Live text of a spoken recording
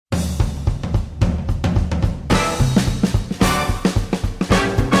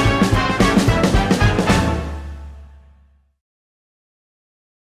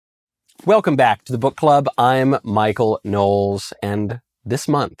Welcome back to the Book Club. I'm Michael Knowles, and this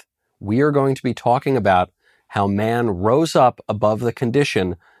month we are going to be talking about how man rose up above the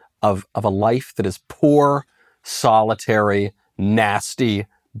condition of a life that is poor, solitary, nasty,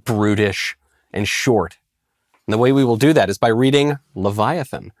 brutish, and short. And the way we will do that is by reading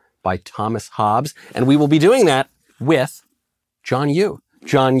Leviathan by Thomas Hobbes, and we will be doing that with John Yoo.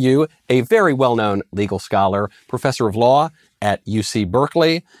 John Yoo, a very well-known legal scholar, professor of law at UC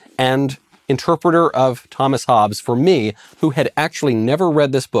Berkeley, and interpreter of Thomas Hobbes for me, who had actually never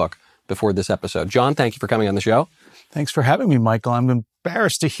read this book before this episode. John, thank you for coming on the show. Thanks for having me, Michael. I'm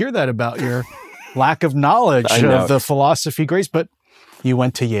embarrassed to hear that about your lack of knowledge of the philosophy grades, but you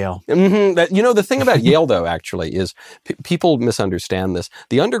went to Yale. Mm-hmm. The thing about Yale, though, actually, is people misunderstand this.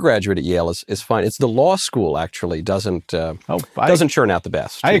 The undergraduate at Yale is fine. It's the law school, actually, doesn't churn out the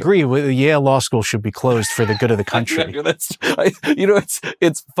best. I agree. Yale Law School should be closed for the good of the country.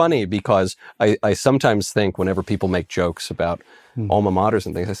 It's funny because I sometimes think whenever people make jokes about alma maters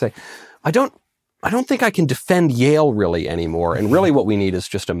and things, I say, I don't think I can defend Yale really anymore. And really what we need is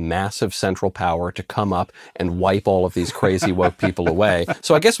just a massive central power to come up and wipe all of these crazy woke people away.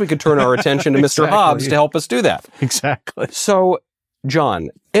 So I guess we could turn our attention to Mr. Hobbes to help us do that. Exactly. So, John,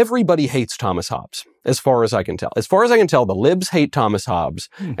 everybody hates Thomas Hobbes, as far as I can tell. As far as I can tell, the libs hate Thomas Hobbes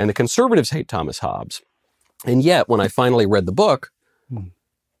and the conservatives hate Thomas Hobbes. And yet, when I finally read the book,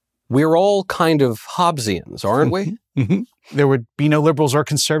 we're all kind of Hobbesians, aren't we? Mm-hmm. There would be no liberals or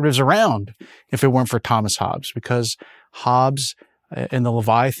conservatives around if it weren't for Thomas Hobbes, because Hobbes in the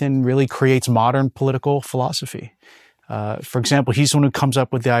Leviathan really creates modern political philosophy. For example, he's the one who comes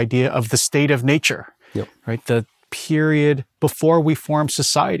up with the idea of the state of nature, right? The period before we form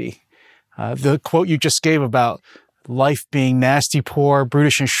society. The quote you just gave about life being nasty, poor,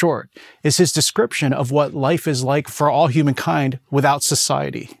 brutish, and short is his description of what life is like for all humankind without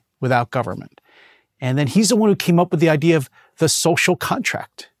society, without government. And then he's the one who came up with the idea of the social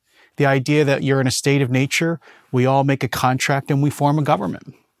contract, the idea that you're in a state of nature, we all make a contract and we form a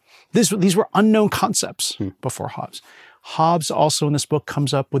government. These were unknown concepts before Hobbes. Hobbes also in this book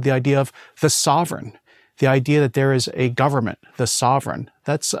comes up with the idea of the sovereign, the idea that there is a government, the sovereign.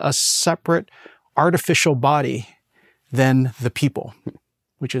 That's a separate artificial body than the people,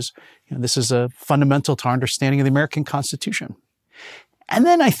 which is, this is a fundamental to our understanding of the American Constitution. And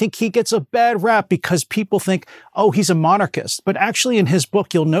then I think he gets a bad rap because people think, oh, he's a monarchist. But actually in his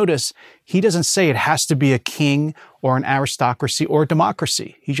book, you'll notice he doesn't say it has to be a king or an aristocracy or a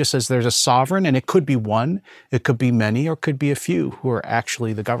democracy. He just says there's a sovereign, and it could be one, it could be many, or it could be a few who are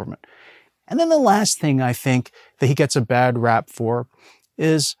actually the government. And then the last thing I think that he gets a bad rap for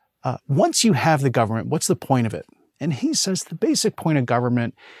is once you have the government, what's the point of it? And he says the basic point of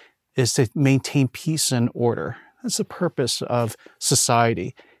government is to maintain peace and order. That's the purpose of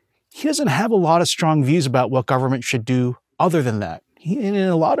society. He doesn't have a lot of strong views about what government should do other than that. In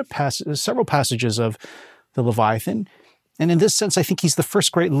a lot of several passages of the Leviathan, and in this sense, I think he's the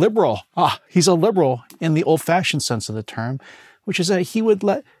first great liberal. He's a liberal in the old-fashioned sense of the term, which is that he would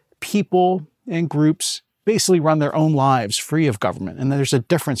let people and groups basically run their own lives free of government. And there's a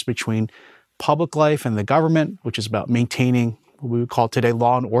difference between public life and the government, which is about maintaining what we would call today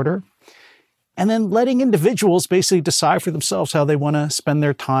law and order, and then letting individuals basically decide for themselves how they want to spend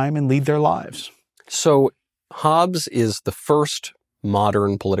their time and lead their lives. So Hobbes is the first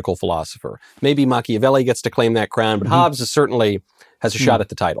modern political philosopher. Maybe Machiavelli gets to claim that crown, but Hobbes certainly has a shot at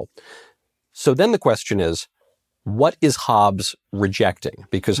the title. So then the question is, what is Hobbes rejecting?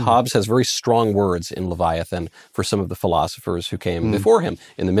 Because Hobbes has very strong words in Leviathan for some of the philosophers who came before him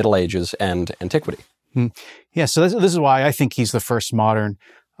in the Middle Ages and antiquity. Yeah, so this is why I think he's the first modern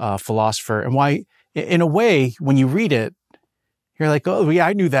philosopher, and why, in a way, when you read it, you're like, oh, yeah,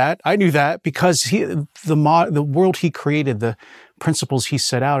 I knew that, because the world he created, the principles he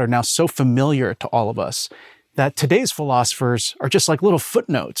set out are now so familiar to all of us that today's philosophers are just like little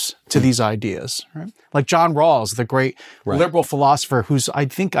footnotes to these ideas, right? Like John Rawls, the great liberal philosopher, whose I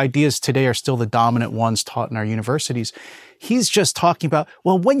think ideas today are still the dominant ones taught in our universities. He's just talking about,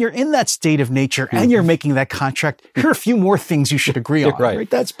 well, when you're in that state of nature and you're making that contract, here are a few more things you should agree on, right?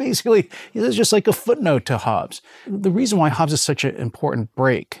 That's basically, it's just like a footnote to Hobbes. The reason why Hobbes is such an important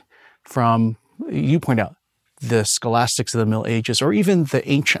break from, you point out, the scholastics of the Middle Ages or even the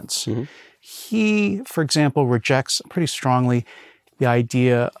ancients. He, for example, rejects pretty strongly the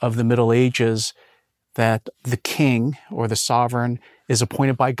idea of the Middle Ages that the king or the sovereign is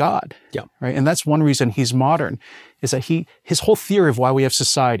appointed by God. Right? And that's one reason he's modern, is that his whole theory of why we have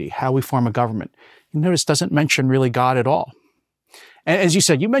society, how we form a government, you notice doesn't mention really God at all. And as you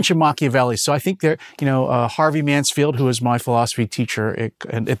said, you mentioned Machiavelli. So I think there, Harvey Mansfield, who was my philosophy teacher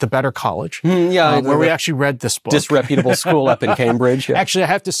at the Better College, where we actually read this book. Disreputable school up in Cambridge. Yeah. Actually, I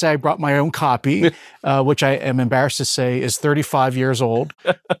have to say I brought my own copy, which I am embarrassed to say is 35 years old.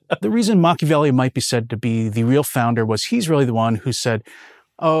 The reason Machiavelli might be said to be the real founder was he's really the one who said,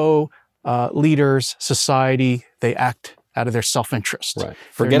 leaders, society, they act out of their self-interest. Right.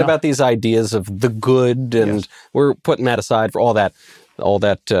 Forget about these ideas of the good, and we're putting that aside for all that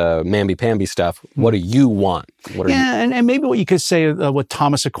mamby-pamby stuff. What do you want? And maybe what you could say what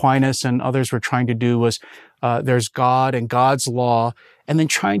Thomas Aquinas and others were trying to do was there's God and God's law, and then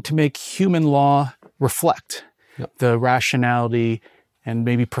trying to make human law reflect the rationality and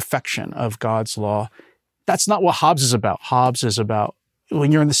maybe perfection of God's law. That's not what Hobbes is about. Hobbes is about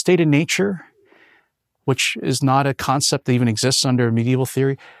when you're in the state of nature, which is not a concept that even exists under medieval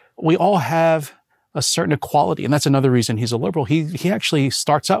theory, we all have a certain equality. And that's another reason he's a liberal. He actually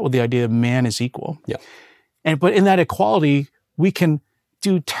starts out with the idea of man is equal. Yeah. But in that equality, we can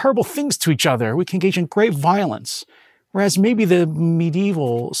do terrible things to each other. We can engage in great violence. Whereas maybe the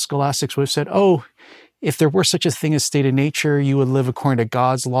medieval scholastics would have said, if there were such a thing as state of nature, you would live according to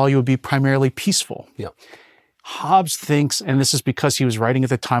God's law, you would be primarily peaceful. Yeah. Hobbes thinks, and this is because he was writing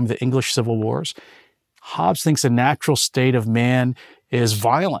at the time of the English Civil Wars, Hobbes thinks the natural state of man is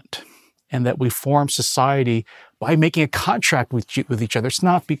violent and that we form society by making a contract with each other. It's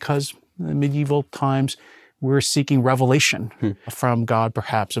not because in the medieval times we're seeking revelation from God,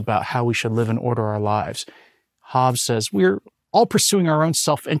 perhaps, about how we should live and order our lives. Hobbes says we're all pursuing our own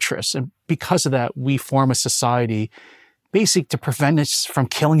self-interest, and because of that, we form a society basic to prevent us from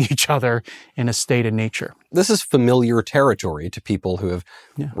killing each other in a state of nature. This is familiar territory to people who have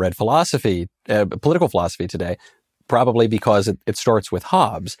read philosophy, political philosophy today, probably because it starts with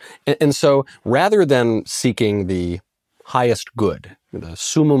Hobbes. And so rather than seeking the highest good, the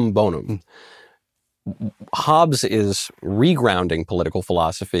summum bonum, Hobbes is regrounding political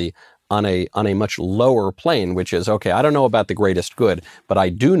philosophy on a much lower plane, which is, okay, I don't know about the greatest good, but I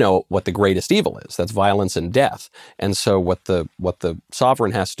do know what the greatest evil is. That's violence and death. And so what the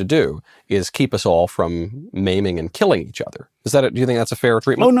sovereign has to do is keep us all from maiming and killing each other. Do you think that's a fair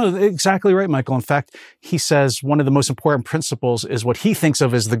treatment? Oh, no, exactly right, Michael. In fact, he says one of the most important principles is what he thinks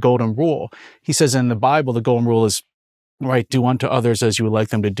of as the golden rule. He says in the Bible, the golden rule is, right, do unto others as you would like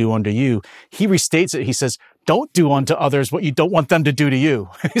them to do unto you. He restates it. He says, don't do unto others what you don't want them to do to you.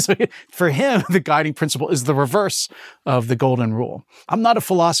 So for him, the guiding principle is the reverse of the golden rule. I'm not a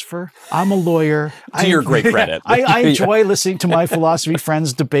philosopher. I'm a lawyer. To your great credit. I enjoy listening to my philosophy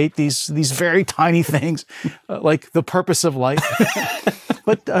friends debate these very tiny things, like the purpose of life.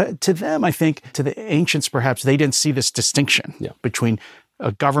 But to them, I think, to the ancients perhaps, they didn't see this distinction between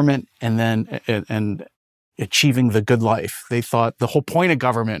a government and achieving the good life. They thought the whole point of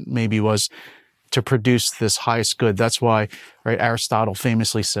government maybe was to produce this highest good. That's why, right, Aristotle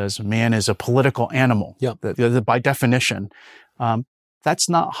famously says man is a political animal. Yeah. By definition. That's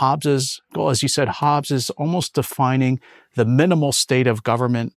not Hobbes's goal. As you said, Hobbes is almost defining the minimal state of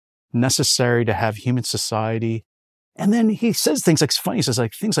government necessary to have human society. And then he says things like, it's funny, he says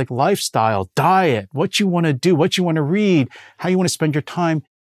like things like lifestyle, diet, what you want to do, what you want to read, how you want to spend your time.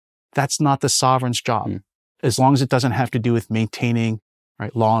 That's not the sovereign's job. As long as it doesn't have to do with maintaining,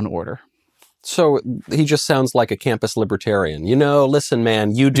 right, law and order. So he just sounds like a campus libertarian. Listen,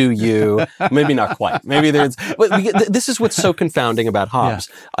 man, you do you. Maybe not quite. Maybe there's... But this is what's so confounding about Hobbes.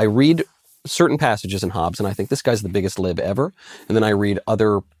 Yeah. I read certain passages in Hobbes, and I think this guy's the biggest lib ever. And then I read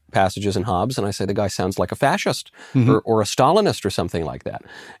other passages in Hobbes, and I say the guy sounds like a fascist or a Stalinist or something like that.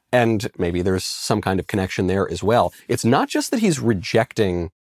 And maybe there's some kind of connection there as well. It's not just that he's rejecting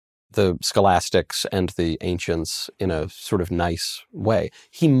the scholastics and the ancients in a sort of nice way.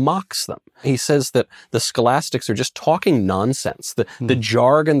 He mocks them. He says that the scholastics are just talking nonsense. The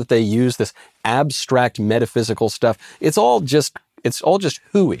jargon that they use, this abstract metaphysical stuff, it's all just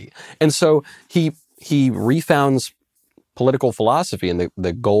hooey. And so he refounds political philosophy and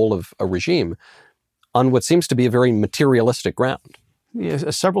the goal of a regime on what seems to be a very materialistic ground. Yeah,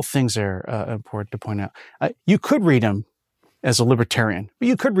 several things are important to point out. You could read him as a libertarian, but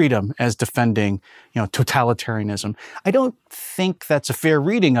you could read him as defending, totalitarianism. I don't think that's a fair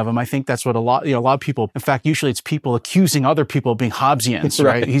reading of him. I think that's what a lot of people, in fact, usually it's people accusing other people of being Hobbesians,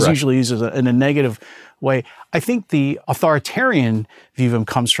 right? He's usually used in a negative way. I think the authoritarian view of him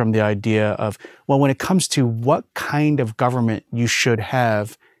comes from the idea of, well, when it comes to what kind of government you should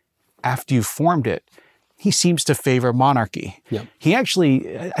have after you've formed it, he seems to favor monarchy. He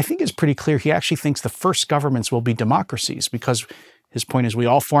actually, I think it's pretty clear, he actually thinks the first governments will be democracies because His point is we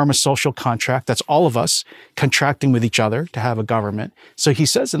all form a social contract. That's all of us contracting with each other to have a government. So he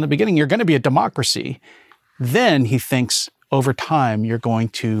says in the beginning, you're going to be a democracy. Then he thinks over time, you're going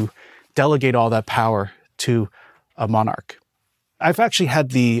to delegate all that power to a monarch. I've actually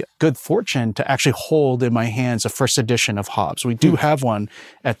had the good fortune to actually hold in my hands a first edition of Hobbes. We do have one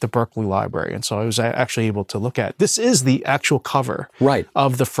at the Berkeley Library, and so I was actually able to look at. This is the actual cover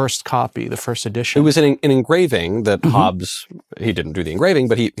of the first copy, the first edition. It was an engraving that Hobbes, he didn't do the engraving,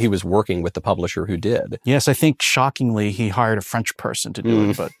 but he was working with the publisher who did. Yes, I think shockingly he hired a French person to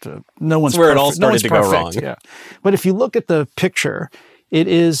do it, but no one's That's where perfect. it all started to go wrong. Yeah. But if you look at the picture, it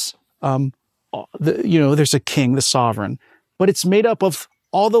is, there's a king, the sovereign, but it's made up of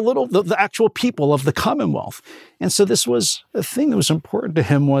all the actual people of the Commonwealth. And so this was a thing that was important to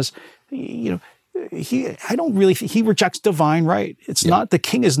him was, he rejects divine right. It's not, the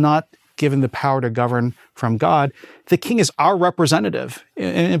king is not given the power to govern from God. The king is our representative.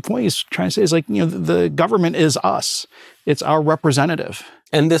 And the point he's trying to say is the government is us. It's our representative.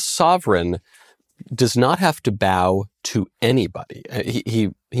 And this sovereign does not have to bow to anybody. He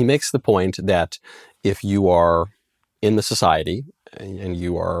makes the point that if you are in the society, and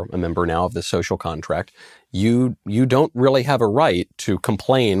you are a member now of the social contract, you don't really have a right to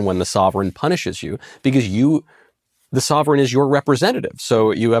complain when the sovereign punishes you, because the sovereign is your representative. So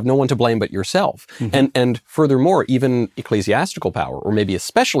you have no one to blame but yourself. And furthermore, even ecclesiastical power, or maybe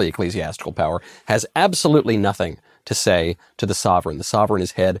especially ecclesiastical power, has absolutely nothing to say to the sovereign. The sovereign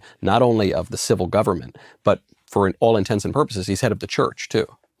is head not only of the civil government, but for all intents and purposes, he's head of the church too.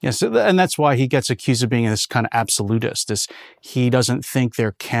 Yes, and that's why he gets accused of being this kind of absolutist. He doesn't think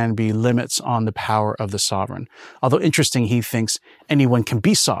there can be limits on the power of the sovereign. Although interesting, he thinks anyone can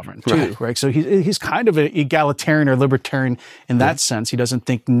be sovereign too, right? So he's kind of an egalitarian or libertarian in that sense. He doesn't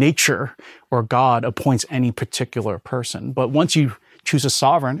think nature or God appoints any particular person. But once you choose a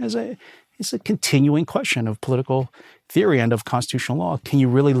sovereign, it's a continuing question of political theory and of constitutional law. Can you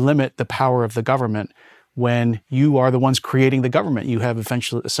really limit the power of the government when you are the ones creating the government? You have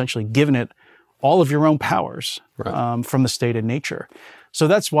essentially given it all of your own powers from the state and nature. So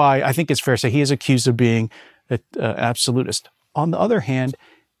that's why I think it's fair to say he is accused of being an absolutist. On the other hand,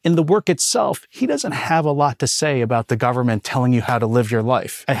 in the work itself, he doesn't have a lot to say about the government telling you how to live your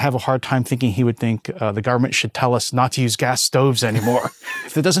life. I have a hard time thinking he would think the government should tell us not to use gas stoves anymore.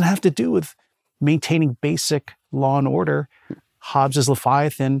 If it doesn't have to do with maintaining basic law and order, Hobbes's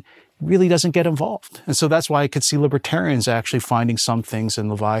Leviathan really doesn't get involved. And so that's why I could see libertarians actually finding some things in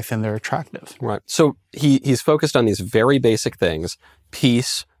Leviathan that are attractive. Right. So he's focused on these very basic things: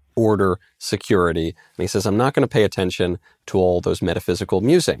 peace, order, security. And he says, I'm not going to pay attention to all those metaphysical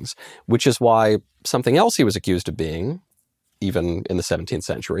musings, which is why something else he was accused of being, even in the 17th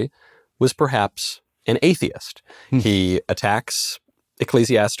century, was perhaps an atheist. He attacks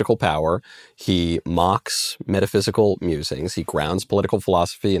ecclesiastical power. He mocks metaphysical musings. He grounds political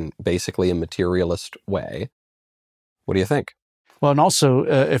philosophy in basically a materialist way. What do you think? Well, and also,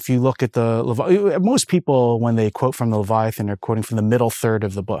 if you look at most people, when they quote from the Leviathan, are quoting from the middle third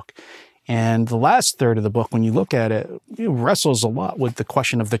of the book. And the last third of the book, when you look at it, it wrestles a lot with the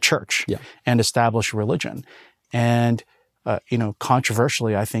question of the church and established religion. And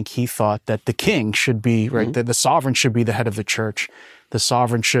controversially, I think he thought that the king should be, that the sovereign should be the head of the church. The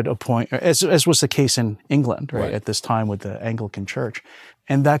sovereign should appoint, as was the case in England, at this time with the Anglican Church.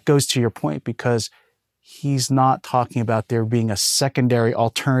 And that goes to your point, because he's not talking about there being a secondary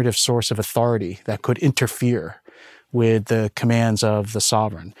alternative source of authority that could interfere with the commands of the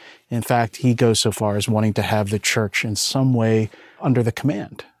sovereign. In fact, he goes so far as wanting to have the church in some way under the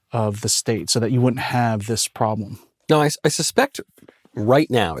command of the state so that you wouldn't have this problem. Now, I suspect right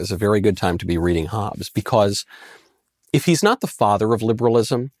now is a very good time to be reading Hobbes, because if he's not the father of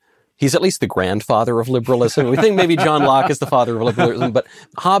liberalism, he's at least the grandfather of liberalism. We think maybe John Locke is the father of liberalism, but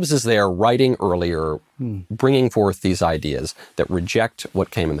Hobbes is there writing earlier, bringing forth these ideas that reject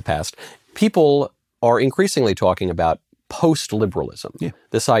what came in the past. People are increasingly talking about post-liberalism.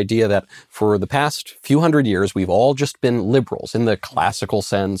 This idea that for the past few hundred years, we've all just been liberals in the classical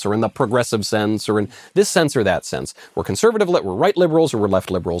sense or in the progressive sense or in this sense or that sense. We're conservative, we're right liberals or we're left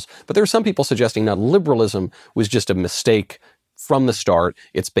liberals. But there are some people suggesting that liberalism was just a mistake from the start.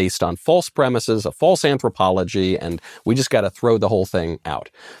 It's based on false premises, a false anthropology, and we just got to throw the whole thing out.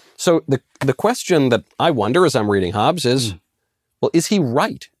 So the question that I wonder as I'm reading Hobbes is, well, is he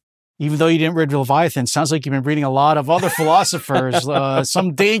right? Even though you didn't read Leviathan, sounds like you've been reading a lot of other philosophers,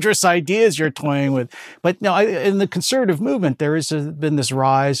 some dangerous ideas you're toying with. But no, in the conservative movement, there has been this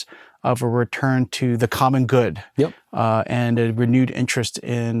rise of a return to the common good and a renewed interest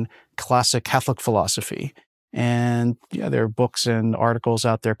in classic Catholic philosophy. And yeah, there are books and articles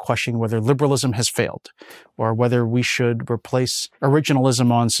out there questioning whether liberalism has failed or whether we should replace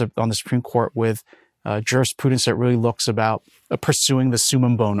originalism on the Supreme Court with jurisprudence that really looks about pursuing the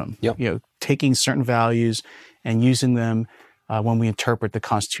summum bonum, taking certain values and using them when we interpret the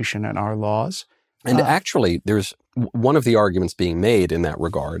Constitution and our laws. And actually, there's one of the arguments being made in that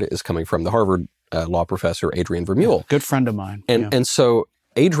regard is coming from the Harvard law professor, Adrian Vermeule. Good friend of mine. And so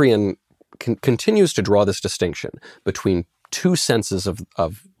Adrian continues to draw this distinction between two senses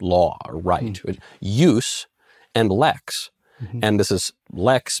of law or right, use and lex. And this is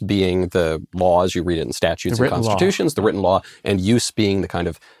lex being the laws, you read it in statutes and constitutions, the written law, and use being the kind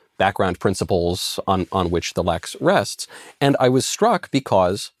of background principles on which the lex rests. And I was struck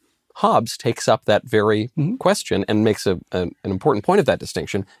because Hobbes takes up that very question and makes an important point of that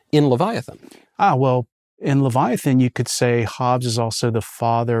distinction in Leviathan. Well, in Leviathan, you could say Hobbes is also the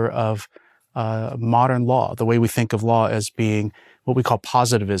father of modern law, the way we think of law as being what we call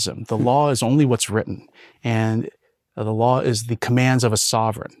positivism. The law is only what's written, and the law is the commands of a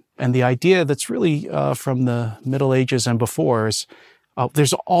sovereign. And the idea that's really from the Middle Ages and before is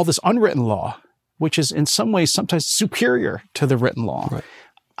there's all this unwritten law, which is in some ways sometimes superior to the written law. Right.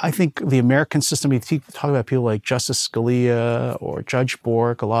 I think the American system, you talk about people like Justice Scalia or Judge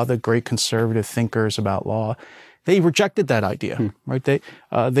Bork, a lot of the great conservative thinkers about law, they rejected that idea, right?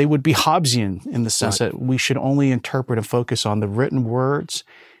 They would be Hobbesian in the sense that we should only interpret and focus on the written words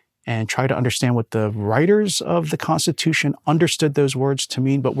and try to understand what the writers of the Constitution understood those words to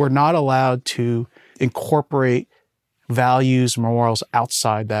mean, but we're not allowed to incorporate values, morals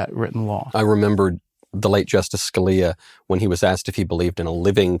outside that written law. I remembered the late Justice Scalia, when he was asked if he believed in a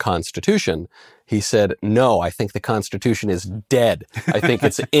living Constitution, he said, "No, I think the Constitution is dead. I think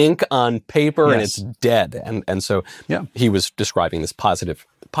it's ink on paper and it's dead." And so he was describing this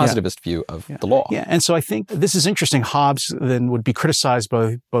positivist view of the law. Yeah, and so I think this is interesting. Hobbes then would be criticized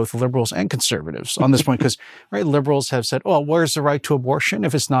by both liberals and conservatives on this point because liberals have said, "Oh, where's the right to abortion?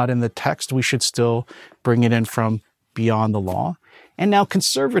 If it's not in the text, we should still bring it in from beyond the law." And now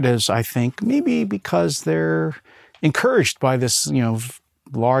conservatives, I think, maybe because they're encouraged by this,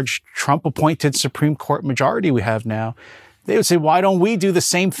 large Trump-appointed Supreme Court majority we have now, they would say, why don't we do the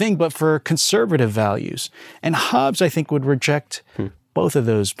same thing but for conservative values? And Hobbes, I think, would reject both of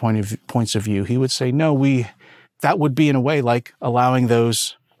those points of view. He would say, no, that would be in a way like allowing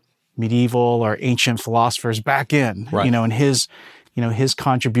those medieval or ancient philosophers back in, and his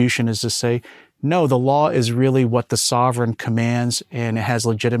contribution is to say, no, the law is really what the sovereign commands, and it has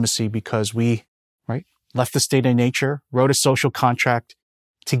legitimacy because we, left the state of nature, wrote a social contract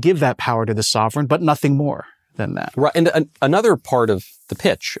to give that power to the sovereign, but nothing more than that. Right. And another part of the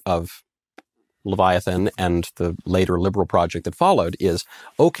pitch of Leviathan and the later liberal project that followed is,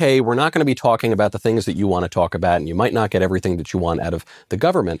 okay, we're not going to be talking about the things that you want to talk about, and you might not get everything that you want out of the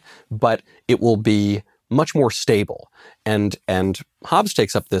government, but it will be much more stable. And Hobbes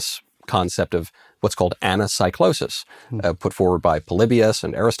takes up this concept of what's called anacyclosis, put forward by Polybius,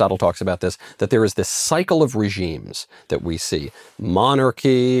 and Aristotle talks about this, that there is this cycle of regimes that we see.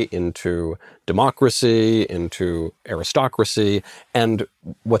 Monarchy into democracy, into aristocracy. And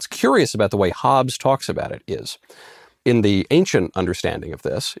what's curious about the way Hobbes talks about it is, in the ancient understanding of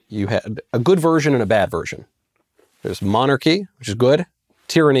this, you had a good version and a bad version. There's monarchy, which is good,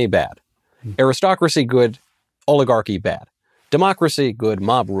 tyranny, bad. Aristocracy, good, oligarchy, bad. Democracy, good,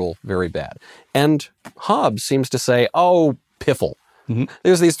 mob rule, very bad. And Hobbes seems to say, oh, piffle.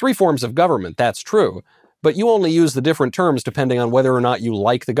 There's these three forms of government, that's true, but you only use the different terms depending on whether or not you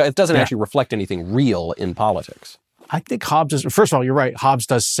like the it doesn't actually reflect anything real in politics. I think Hobbes is, first of all, you're right, Hobbes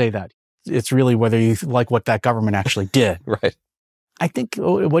does say that. It's really whether you like what that government actually did. Right. I think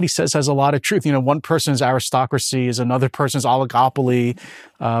what he says has a lot of truth. One person's aristocracy is another person's oligopoly.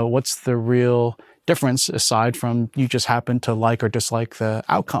 What's the real difference aside from you just happen to like or dislike the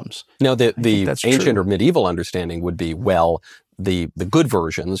outcomes? Now, the ancient or medieval understanding would be, well, the good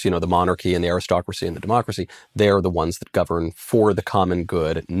versions, the monarchy and the aristocracy and the democracy, they're the ones that govern for the common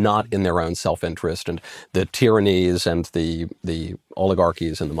good, not in their own self-interest. And the tyrannies and the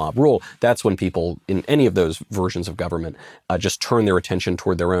oligarchies and the mob rule, that's when people in any of those versions of government just turn their attention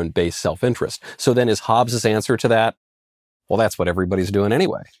toward their own base self-interest. So then is Hobbes' answer to that, well, that's what everybody's doing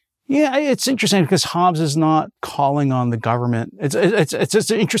anyway. Yeah, it's interesting because Hobbes is not calling on the government. It's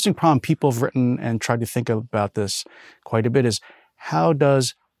an interesting problem. People have written and tried to think about this quite a bit is how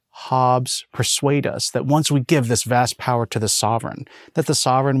does Hobbes persuade us that once we give this vast power to the sovereign, that the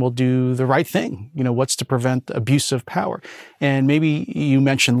sovereign will do the right thing? What's to prevent abuse of power? And maybe you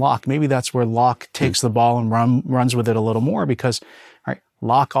mentioned Locke. Maybe that's where Locke takes the ball and runs with it a little more because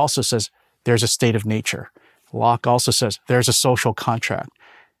Locke also says there's a state of nature. Locke also says there's a social contract.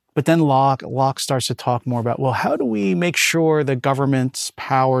 But then Locke starts to talk more about, well, how do we make sure the government's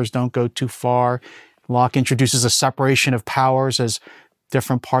powers don't go too far? Locke introduces a separation of powers as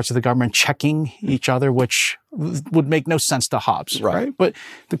different parts of the government checking each other, which would make no sense to Hobbes, right? But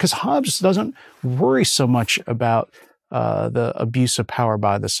because Hobbes doesn't worry so much about the abuse of power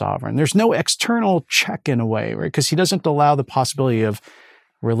by the sovereign. There's no external check in a way, right? Because he doesn't allow the possibility of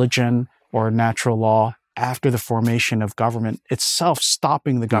religion or natural law after the formation of government itself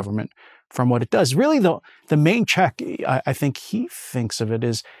stopping the government from what it does. Really, the main check, I think he thinks of it,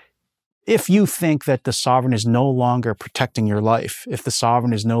 is if you think that the sovereign is no longer protecting your life, if the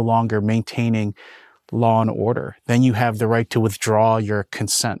sovereign is no longer maintaining law and order, then you have the right to withdraw your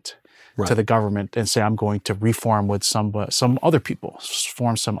consent to the government and say, I'm going to reform with some other people,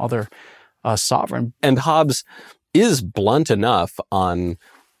 form some other sovereign. And Hobbes is blunt enough on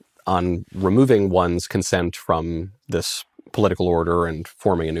removing one's consent from this political order and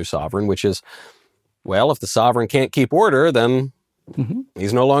forming a new sovereign, which is, well, if the sovereign can't keep order, then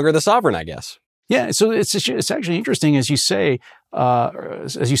he's no longer the sovereign, I guess. Yeah, so it's actually interesting, as you say,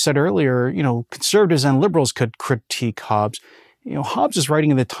 as you said earlier, conservatives and liberals could critique Hobbes. Hobbes is writing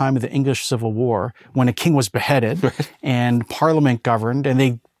at the time of the English Civil War when a king was beheaded and Parliament governed, and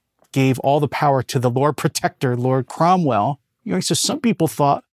they gave all the power to the Lord Protector, Lord Cromwell. So some people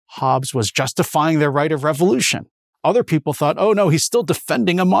thought Hobbes was justifying their right of revolution. Other people thought, oh no, he's still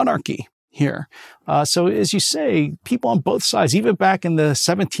defending a monarchy here. So as you say, people on both sides, even back in the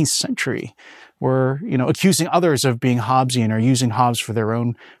 17th century, were accusing others of being Hobbesian or using Hobbes for their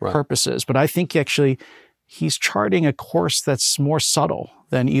own purposes. But I think actually he's charting a course that's more subtle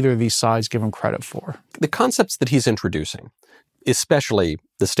than either of these sides give him credit for. The concepts that he's introducing, especially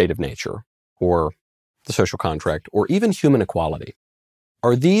the state of nature or the social contract or even human equality,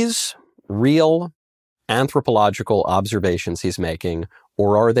 are these real anthropological observations he's making,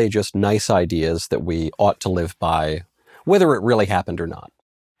 or are they just nice ideas that we ought to live by, whether it really happened or not?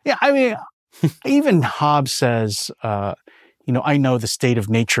 Yeah, I mean, even Hobbes says, I know the state of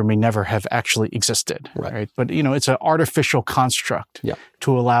nature may never have actually existed, right? But, it's an artificial construct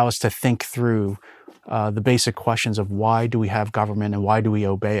to allow us to think through the basic questions of why do we have government and why do we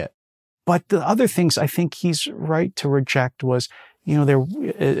obey it? But the other things I think he's right to reject was, there,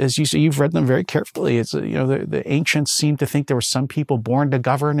 as you say, you've read them very carefully. It's, the ancients seem to think there were some people born to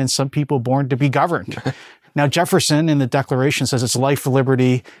govern and some people born to be governed. Now, Jefferson in the Declaration says it's life,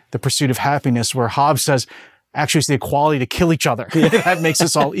 liberty, the pursuit of happiness, where Hobbes says, actually, it's the equality to kill each other. That makes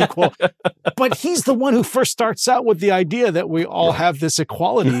us all equal. But he's the one who first starts out with the idea that we all have this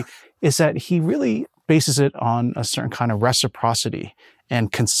equality, is that he really bases it on a certain kind of reciprocity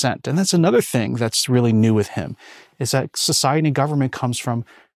and consent. And that's another thing that's really new with him, is that society and government comes from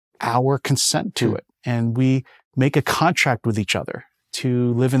our consent to it. And we make a contract with each other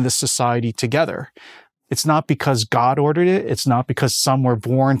to live in this society together. It's not because God ordered it. It's not because some were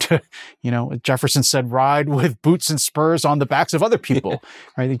born to, Jefferson said, ride with boots and spurs on the backs of other people.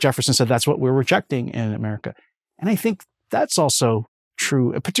 Right? I think Jefferson said that's what we're rejecting in America. And I think that's also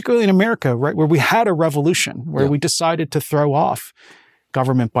true, particularly in America, right, where we had a revolution, where we decided to throw off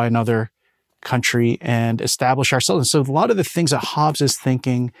government by another country and establish ourselves. And so a lot of the things that Hobbes is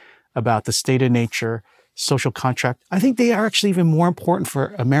thinking about, the state of nature, social contract, I think they are actually even more important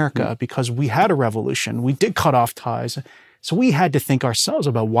for America because we had a revolution. We did cut off ties. So we had to think ourselves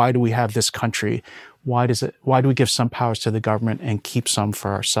about, why do we have this country? Why do we give some powers to the government and keep some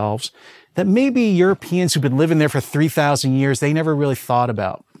for ourselves? That maybe Europeans who've been living there for 3,000 years, they never really thought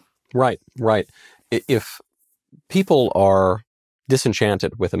about. Right. If people are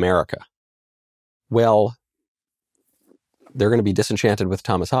disenchanted with America, well, they're going to be disenchanted with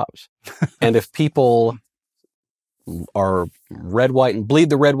Thomas Hobbes. And if people are red, white, and bleed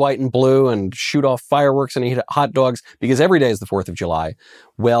the red, white, and blue and shoot off fireworks and eat hot dogs because every day is the 4th of July,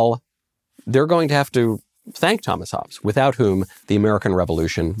 well, they're going to have to thank Thomas Hobbes, without whom the American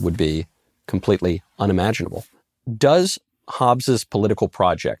Revolution would be completely unimaginable. Does Hobbes's political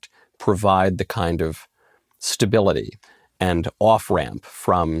project provide the kind of stability and off-ramp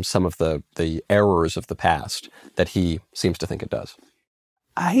from some of the errors of the past that he seems to think it does?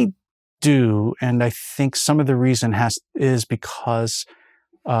 I do, and I think some of the reason is because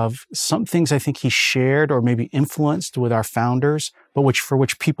of some things I think he shared or maybe influenced with our founders, but for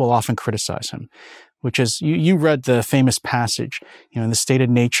which people often criticize him, which is, you read the famous passage, in the state of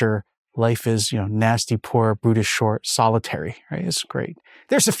nature, life is, nasty, poor, brutish, short, solitary, right? It's great.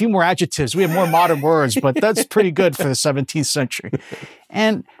 There's a few more adjectives. We have more modern words, but that's pretty good for the 17th century.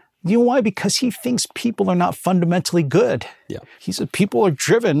 And You know why? Because he thinks people are not fundamentally good. Yeah. He said people are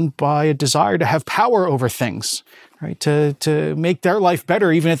driven by a desire to have power over things, right? To make their life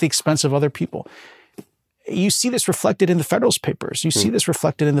better, even at the expense of other people. You see this reflected in the Federalist Papers. You see this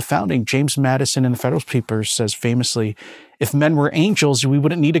reflected in the founding. James Madison in the Federalist Papers says famously, if men were angels, we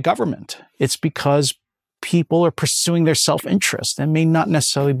wouldn't need a government. It's because people are pursuing their self-interest and may not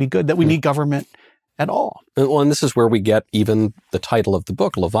necessarily be good that we need government at all. Well, and this is where we get even the title of the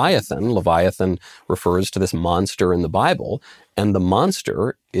book, Leviathan. Leviathan refers to this monster in the Bible, and the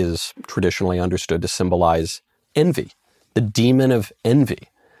monster is traditionally understood to symbolize envy, the demon of envy.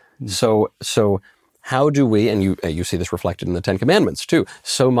 So how do we, and you see this reflected in the Ten Commandments too,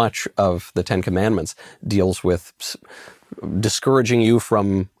 so much of the Ten Commandments deals with discouraging you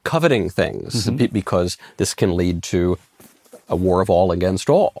from coveting things because this can lead to a war of all against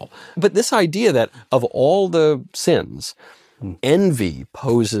all. But this idea that of all the sins, envy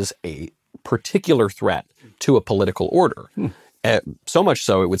poses a particular threat to a political order. So much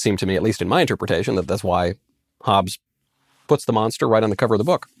so, it would seem to me, at least in my interpretation, that that's why Hobbes puts the monster right on the cover of the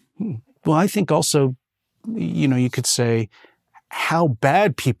book. Well, I think also, you could say how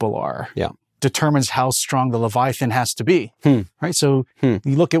bad people are determines how strong the Leviathan has to be, right? So you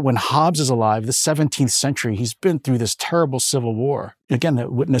look at when Hobbes is alive, the 17th century, he's been through this terrible civil war. Again,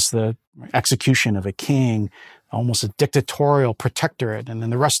 that witnessed the execution of a king, almost a dictatorial protectorate, and then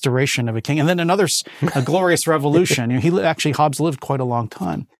the restoration of a king, and then a glorious revolution. Hobbes lived quite a long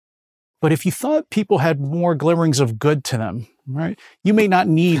time. But if you thought people had more glimmerings of good to them, right, you may not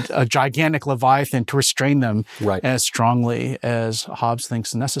need a gigantic Leviathan to restrain them as strongly as Hobbes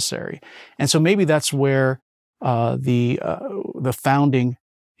thinks necessary. And so maybe that's where the founding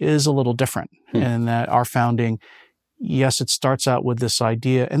is a little different, in that our founding, yes, it starts out with this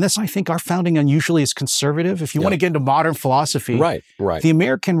idea, and I think our founding unusually is conservative. If you want to get into modern philosophy, the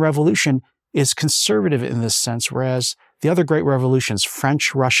American Revolution is conservative in this sense, whereas the other great revolutions,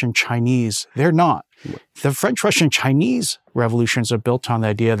 French, Russian, Chinese, they're not. The French, Russian, Chinese revolutions are built on the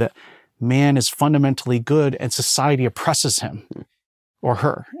idea that man is fundamentally good and society oppresses him or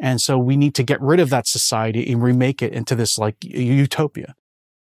her. And so we need to get rid of that society and remake it into this like utopia.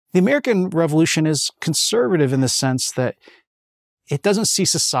 The American Revolution is conservative in the sense that it doesn't see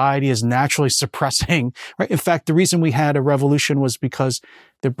society as naturally suppressing, right? In fact, the reason we had a revolution was because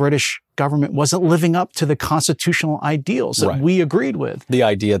the British government wasn't living up to the constitutional ideals that we agreed with. The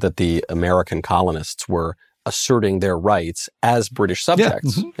idea that the American colonists were asserting their rights as British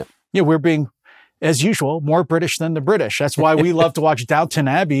subjects. We're being, as usual, more British than the British. That's why we love to watch Downton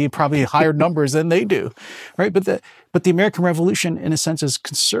Abbey, probably higher numbers than they do, right? But the American Revolution, in a sense, is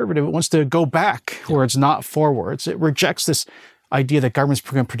conservative. It wants to go back where it's not forwards. It rejects this idea that government's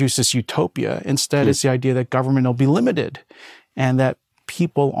going to produce this utopia. Instead, it's the idea that government will be limited and that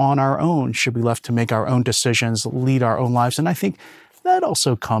people on our own should be left to make our own decisions, lead our own lives. And I think that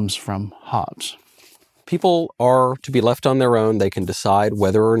also comes from Hobbes. People are to be left on their own. They can decide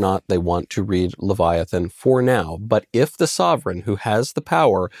whether or not they want to read Leviathan for now. But if the sovereign who has the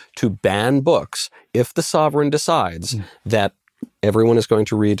power to ban books, if the sovereign decides that everyone is going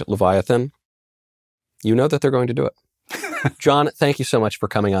to read Leviathan, you know that they're going to do it. John, thank you so much for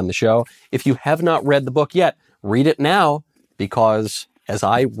coming on the show. If you have not read the book yet, read it now, because as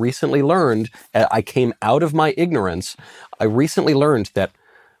I recently learned, I came out of my ignorance. I recently learned that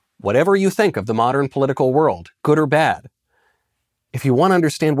whatever you think of the modern political world, good or bad, if you want to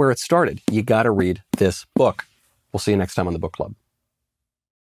understand where it started, you got to read this book. We'll see you next time on the Book Club.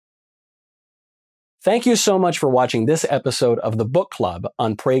 Thank you so much for watching this episode of the Book Club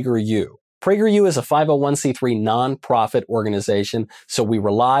on PragerU. PragerU is a 501c3 nonprofit organization, so we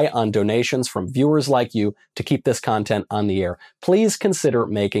rely on donations from viewers like you to keep this content on the air. Please consider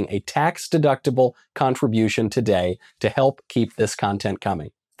making a tax-deductible contribution today to help keep this content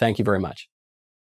coming. Thank you very much.